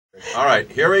All right,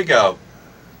 here we go.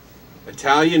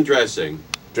 Italian dressing.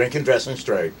 Drinking, dressing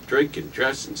straight. Drinking,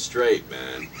 dressing straight,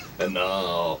 man. And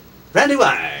now, Randy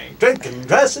Wang, drinking,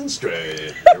 dressing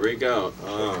straight. Here we go.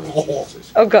 Oh,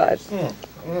 Jesus. Oh, God.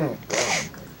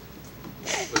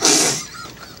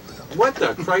 What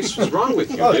the Christ was wrong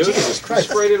with you, Oh, dude? Jesus Christ.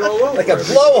 You sprayed it all over. Like a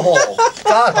everything. blowhole.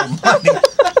 God almighty.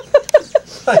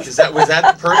 Was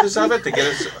that the purpose of it? To get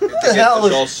us,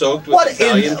 all soaked with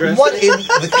Italian dressing? What in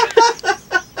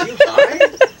the... Are you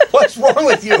high? What's wrong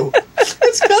with you?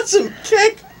 It's got some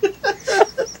kick.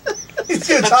 This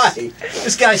dude's high.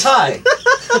 This guy's high.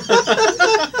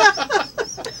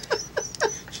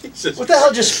 Jesus. What the hell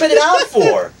did you spit it out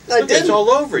for? I It's didn't. all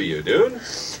over you, dude.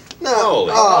 No.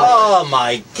 Holy Oh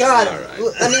my God. All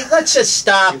right. I mean, let's just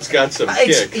stop. It's got some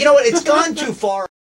It's, kick. you know what? It's gone too far.